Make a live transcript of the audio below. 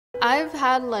I've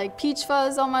had like peach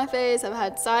fuzz on my face, I've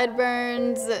had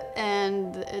sideburns,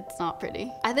 and it's not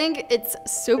pretty. I think it's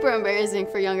super embarrassing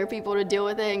for younger people to deal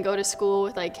with it and go to school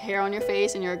with like hair on your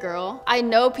face and you're a girl. I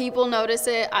know people notice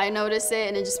it, I notice it,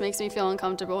 and it just makes me feel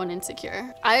uncomfortable and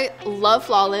insecure. I love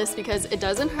Flawless because it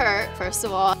doesn't hurt, first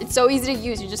of all. It's so easy to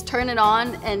use. You just turn it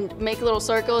on and make little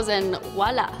circles and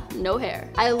voila, no hair.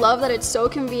 I love that it's so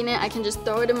convenient. I can just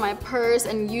throw it in my purse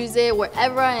and use it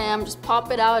wherever I am, just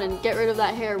pop it out and get rid of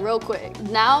that hair real quick.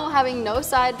 Now having no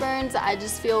sideburns, I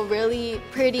just feel really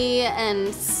pretty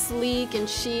and sleek and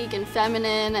chic and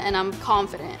feminine, and I'm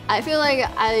confident. I feel like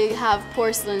I have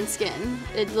porcelain skin.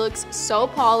 It looks so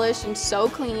polished and so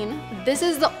clean. This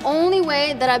is the only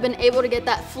way that I've been able to get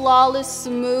that flawless,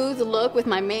 smooth look with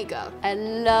my makeup. I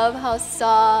love how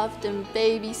soft and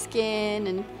baby skin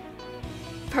and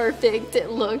perfect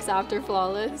it looks after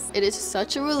Flawless. It is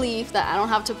such a relief that I don't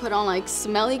have to put on like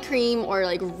smelly cream or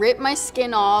like rip my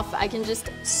skin off. I can just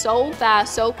so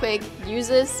fast, so quick, use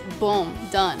this, boom,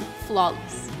 done,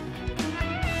 Flawless.